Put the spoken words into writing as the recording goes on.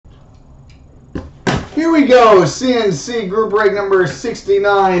Here we go. CNC group break number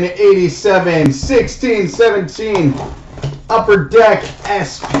 6987, 1617. Upper Deck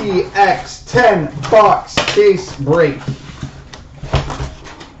SPX 10 box case break.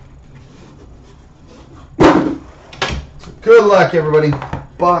 Good luck, everybody.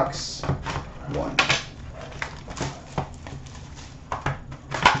 Box 1.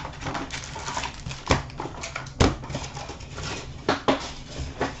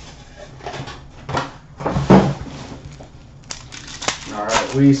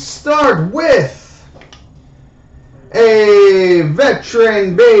 Alright, we start with a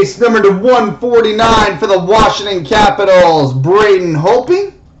veteran base number to 149 for the Washington Capitals, Braden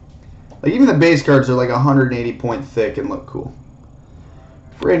Holtby. Like, even the base cards are like 180 point thick and look cool.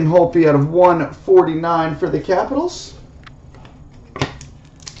 Braden Holtby out of 149 for the Capitals.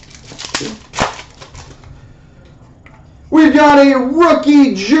 We've got a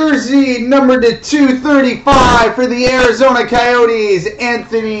rookie jersey number to 235 for the Arizona Coyotes,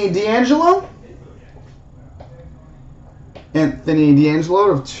 Anthony DeAngelo. Anthony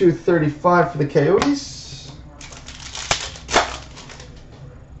DeAngelo of 235 for the Coyotes.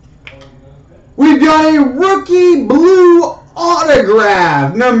 We've got a rookie blue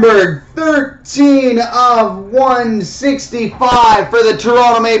autograph, number 13 of 165 for the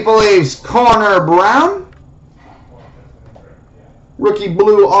Toronto Maple Leafs, Connor Brown. Rookie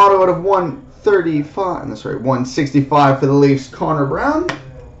blue auto out of 135, that's right, 165 for the Leafs, Connor Brown.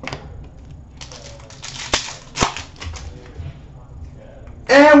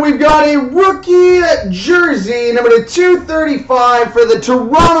 And we've got a rookie jersey, number 235 for the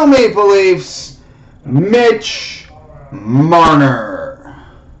Toronto Maple Leafs, Mitch Marner.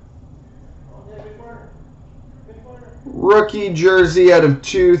 Rookie jersey out of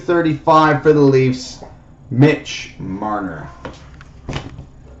 235 for the Leafs, Mitch Marner.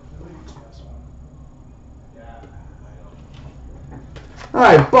 All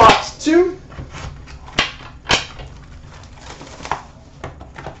right, box 2.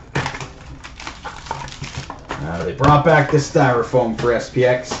 They brought back the styrofoam for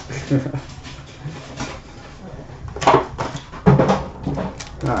SPX.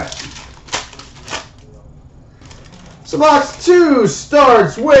 All right. So box 2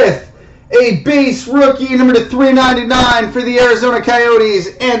 starts with a base rookie number to 399 for the Arizona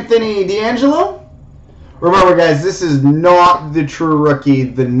Coyotes, Anthony DeAngelo. Remember, guys, this is not the true rookie.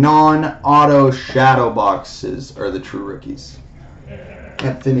 The non-auto shadow boxes are the true rookies.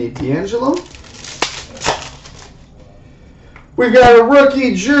 Anthony DeAngelo. We've got a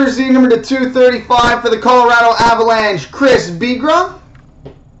rookie jersey number to 235 for the Colorado Avalanche, Chris Bigra.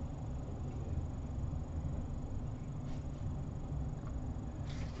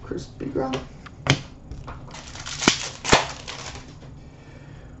 Chris Bigra.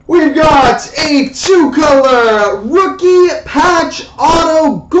 We've got a 2-color rookie patch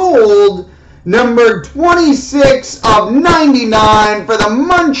auto gold, number 26 of 99 for the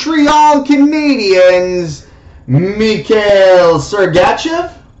Montreal Canadiens, Mikhail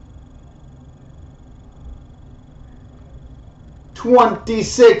Sergachev.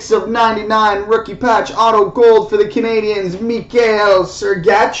 26 of 99 rookie patch auto gold for the Canadiens, Mikhail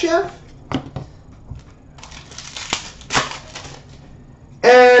Sergachev.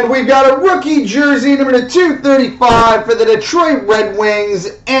 And we've got a rookie jersey number to 235 for the Detroit Red Wings,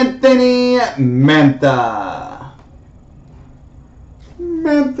 Anthony Mantha.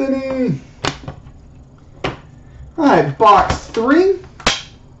 Anthony. All right, box 3.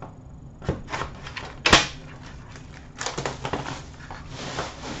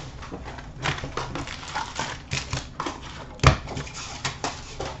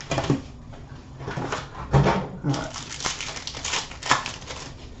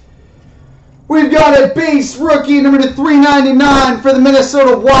 We've got a base rookie number to 399 for the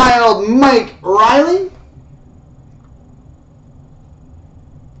Minnesota Wild, Mike Riley.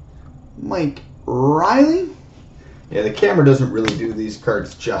 Mike Riley. Yeah, the camera doesn't really do these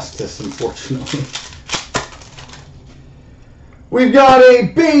cards justice, unfortunately. We've got a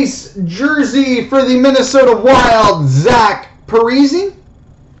base jersey for the Minnesota Wild, Zach Parise.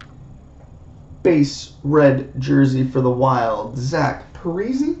 Base red jersey for the Wild, Zach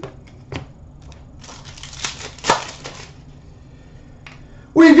Parise.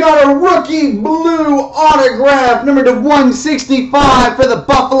 We've got a rookie blue autograph, number to 165 for the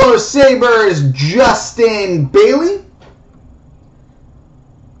Buffalo Sabres, Justin Bailey.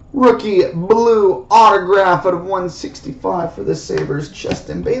 Rookie blue autograph out of 165 for the Sabres,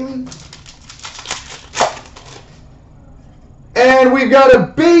 Justin Bailey. And we've got a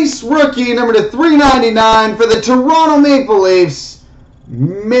base rookie, number to 399 for the Toronto Maple Leafs,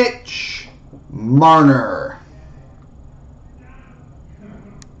 Mitch Marner.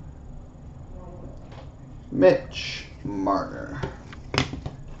 Mitch Marner.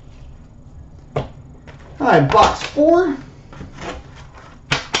 All right, box 4.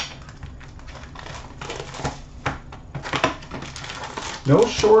 No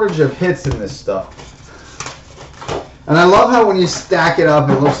shortage of hits in this stuff. And I love how when you stack it up,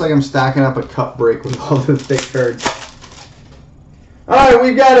 it looks like I'm stacking up a cup break with all the thick cards. Alright,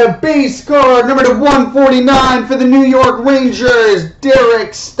 we got a base card, number to 149 for the New York Rangers,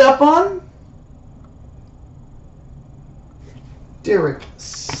 Derek Stepan. Derek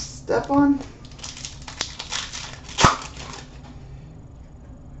Stepan.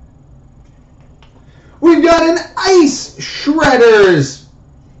 We've got an Ice Shredders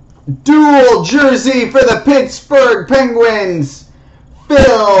dual jersey for the Pittsburgh Penguins,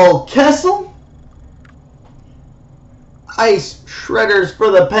 Phil Kessel. Ice Shredders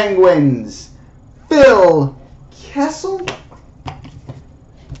for the Penguins, Phil Kessel.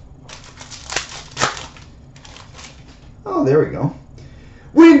 Oh, there we go.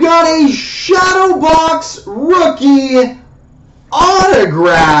 We've got a Shadow Box rookie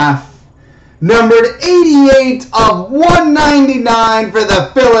autograph, numbered 88 of 199 for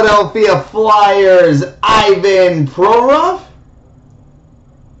the Philadelphia Flyers, Ivan Provorov.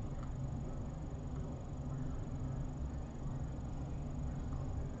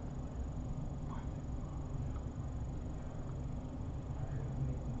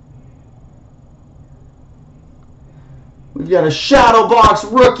 We've got a Shadow Box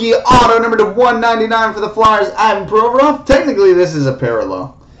rookie auto number to 199 for the Flyers, Ivan Provorov. Technically, this is a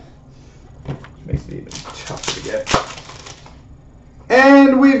parallel. Makes it even tougher to get.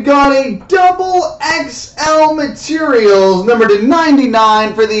 And we've got a double XL materials number to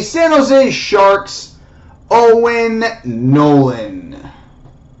 99 for the San Jose Sharks, Owen Nolan.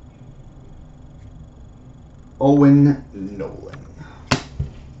 Owen Nolan.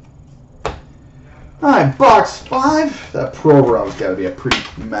 Alright, box 5. That Provorov's got to be a pretty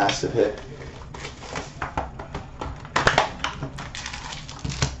massive hit.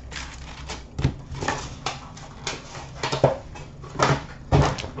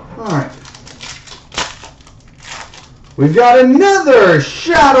 Alright. We've got another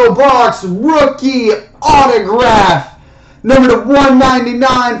Shadow Box rookie autograph. Number to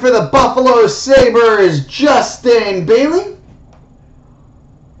 199 for the Buffalo Sabres, Justin Bailey.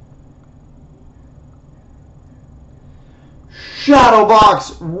 Shadow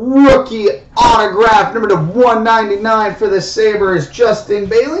Box rookie autograph, number to 199 for the Sabres, Justin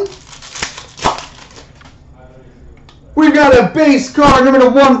Bailey. We've got a base card, number to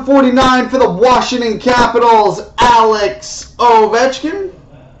 149 for the Washington Capitals, Alex Ovechkin.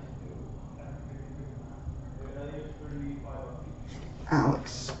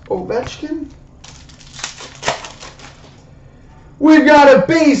 Alex Ovechkin. We've got a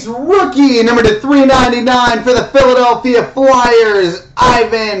base rookie, number to 399 for the Philadelphia Flyers,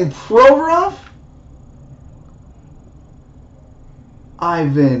 Ivan Provorov.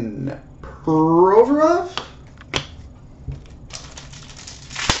 Ivan Provorov.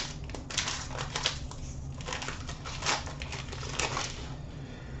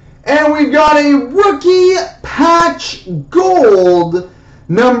 And we've got a rookie patch gold,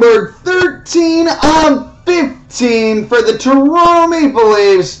 numbered 13 of 15 for the Toronto Maple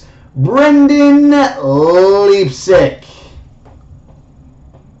Leafs, Brendan Leipsic.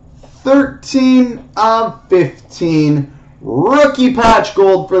 13 of 15. Rookie patch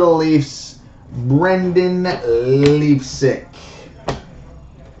gold for the Leafs, Brendan Leipsic.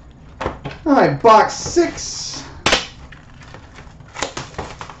 Alright, box 6.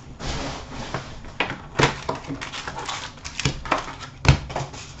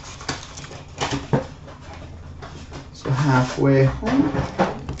 Halfway home.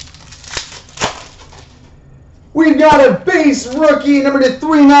 We've got a base rookie, number to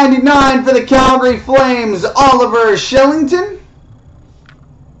 399 for the Calgary Flames, Oliver Shellington.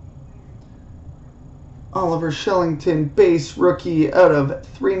 Oliver Shellington, base rookie out of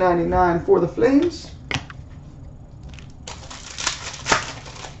 399 for the Flames.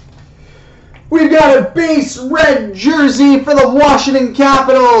 We've got a base red jersey for the Washington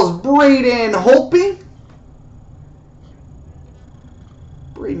Capitals, Braden Holtby.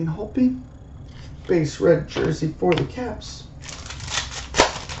 Braden Holtby, base red jersey for the Caps.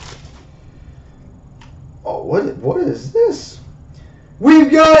 Oh, what is this?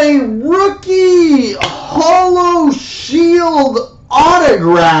 We've got a rookie Holo Shield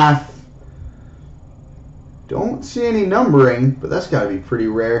autograph. Don't see any numbering, but that's got to be pretty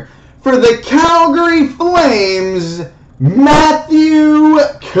rare. For the Calgary Flames, Matthew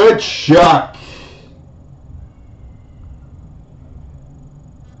Tkachuk.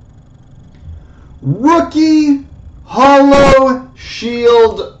 rookie hollow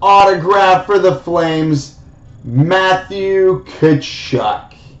shield autograph for the Flames, Matthew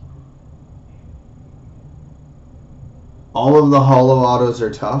Tkachuk. All of the hollow autos are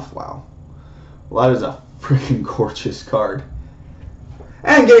tough. Wow. Well, that is a freaking gorgeous card.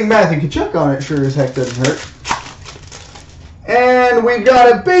 And getting Matthew Tkachuk on it sure as heck doesn't hurt. And we've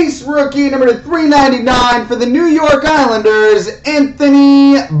got a base rookie, number to 399 for the New York Islanders,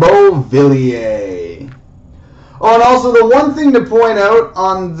 Anthony Beauvillier. Oh, and also the one thing to point out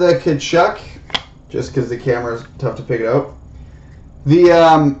on the Tkachuk, just because the camera is tough to pick it out,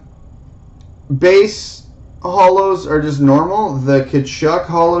 the base hollows are just normal. The Tkachuk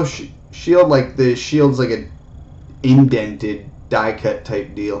hollow shield, like the shield's like a indented die cut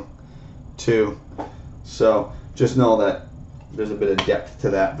type deal too. So just know that there's a bit of depth to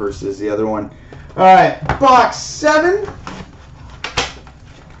that versus the other one. All right, box 7.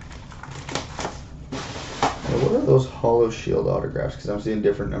 What are those hollow shield autographs? Because I'm seeing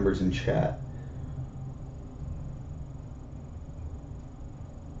different numbers in chat.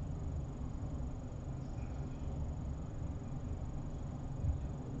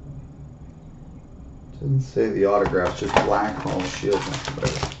 Doesn't say the autographs, just black hollow shield.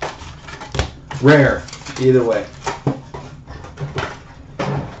 Rare, either way.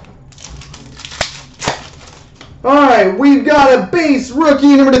 Alright, we've got a base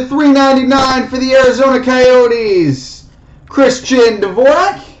rookie, number to 399 for the Arizona Coyotes, Christian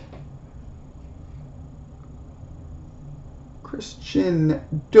Dvorak. Christian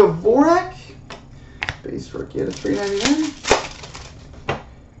Dvorak. Base rookie at a 399.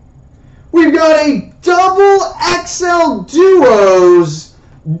 We've got a double XL Duos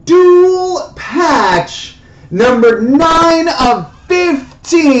dual patch, number 9 of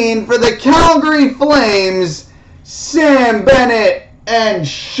 15 for the Calgary Flames, Sam Bennett and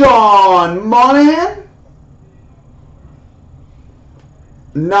Sean Monahan.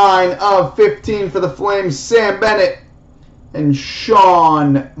 9 of 15 for the Flames, Sam Bennett and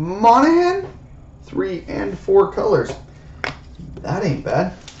Sean Monahan. 3 and 4 colors. That ain't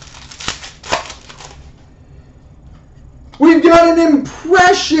bad. We've got an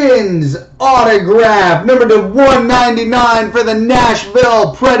Impressions autograph, number to 199 for the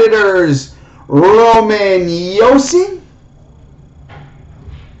Nashville Predators, Roman Josi.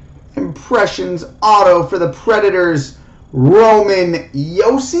 Impressions auto for the Predators, Roman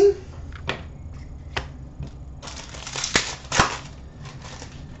Josi.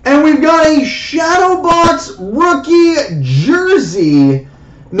 And we've got a Shadow Box rookie jersey,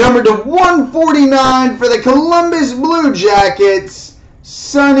 number to 149 for the Columbus Blue Jackets,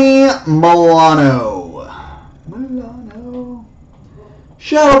 Sonny Milano.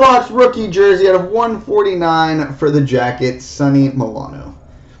 Shadow Box rookie jersey out of 149 for the Jackets, Sonny Milano.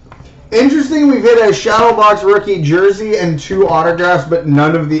 Interesting, we've hit a Shadow Box rookie jersey and 2 autographs, but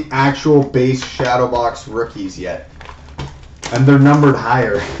none of the actual base Shadow Box rookies yet. And they're numbered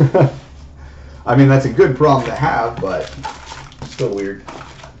higher. I mean, that's a good problem to have, but still weird.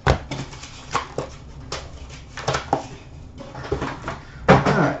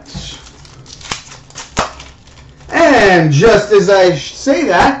 Alright. And just as I say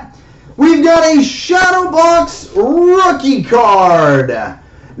that, we've got a Shadow Box rookie card.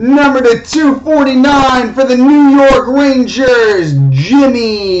 Number to 249 for the New York Rangers,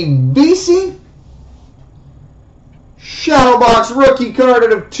 Jimmy Vesey. Shadow Box rookie card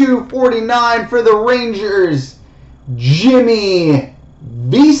out of 249 for the Rangers, Jimmy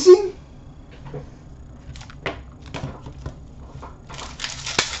Vesey.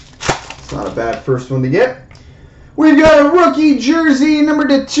 It's not a bad first one to get. We've got a rookie jersey, number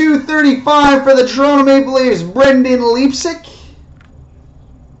to 235 for the Toronto Maple Leafs, Brendan Leipsic.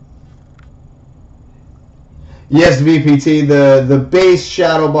 Yes, VPT, the base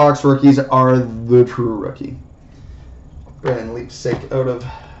Shadow Box rookies are the true rookie. Brendan Leipsic out of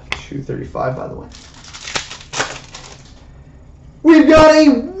 235, by the way. We've got a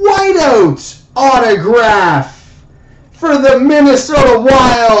whiteout autograph for the Minnesota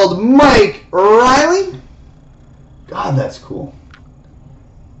Wild, Mike Riley. God, that's cool.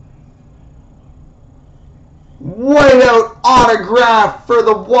 Whiteout autograph for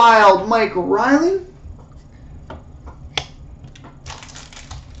the Wild, Mike Riley.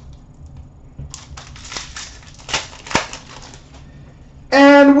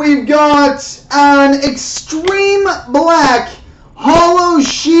 And we've got an Extreme Black Hollow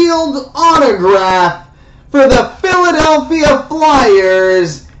Shield autograph for the Philadelphia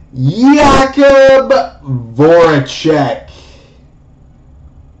Flyers, Jakub Voracek.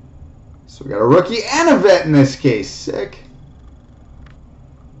 So we got a rookie and a vet in this case. Sick.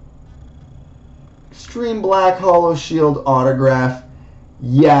 Extreme Black Hollow Shield autograph,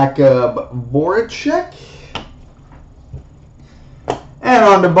 Jakub Voracek. And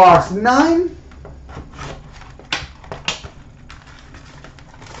on to box 9.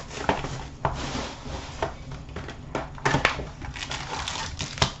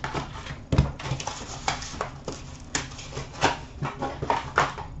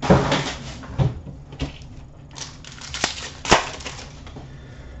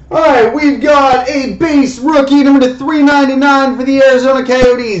 Alright, we've got a base rookie number to 399 for the Arizona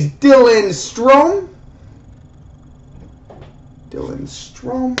Coyotes, Dylan Strome.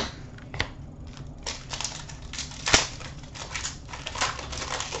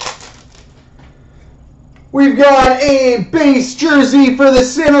 We've got a base jersey for the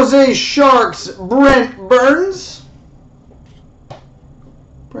San Jose Sharks, Brent Burns.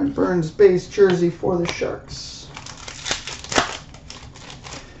 Brent Burns base jersey for the Sharks.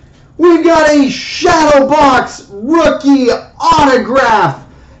 We've got a Shadow Box rookie autograph,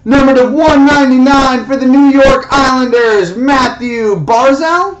 number to 199 for the New York Islanders, Matthew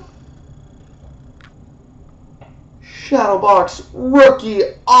Barzal. Shadow Box rookie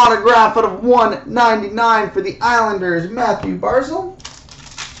autograph out of 199 for the Islanders, Matthew Barzal.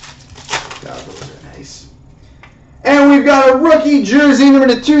 God, those are nice. And we've got a rookie jersey,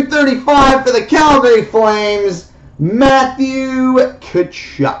 number to 235 for the Calgary Flames, Matthew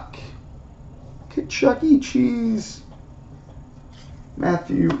Tkachuk. Chuck E. Cheese.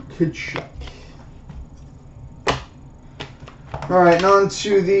 Matthew Tkachuk. Alright, on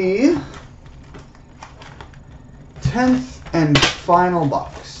to the 10th and final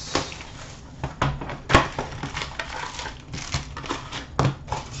box.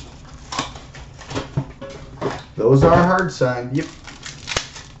 Those are hard signed. Yep.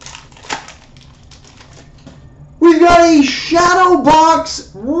 We've got a Shadow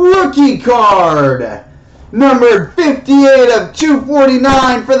Box rookie card, numbered 58 of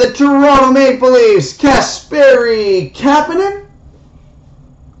 249 for the Toronto Maple Leafs, Kasperi Kapanen.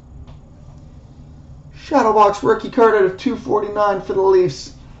 Shadow Box rookie card out of 249 for the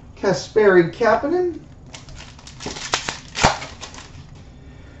Leafs, Kasperi Kapanen.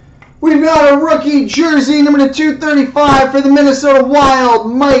 We've got a rookie jersey, number to 235 for the Minnesota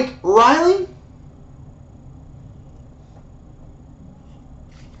Wild, Mike Riley.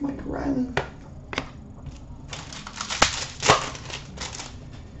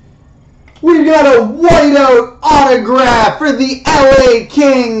 We've got a whiteout autograph for the LA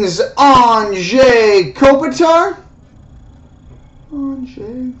Kings, Anze Kopitar.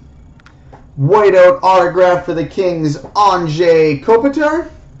 Whiteout autograph for the Kings, Anze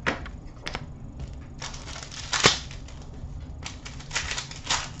Kopitar.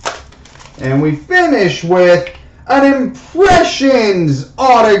 And we finish with an Impressions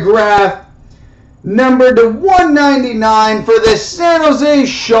autograph, numbered to 199 for the San Jose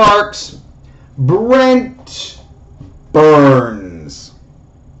Sharks, Brent Burns.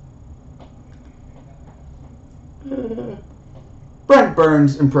 Brent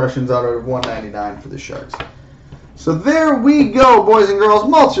Burns Impressions auto of 199 for the Sharks. So there we go, boys and girls.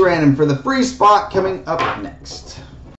 Multi-random for the free spot coming up next.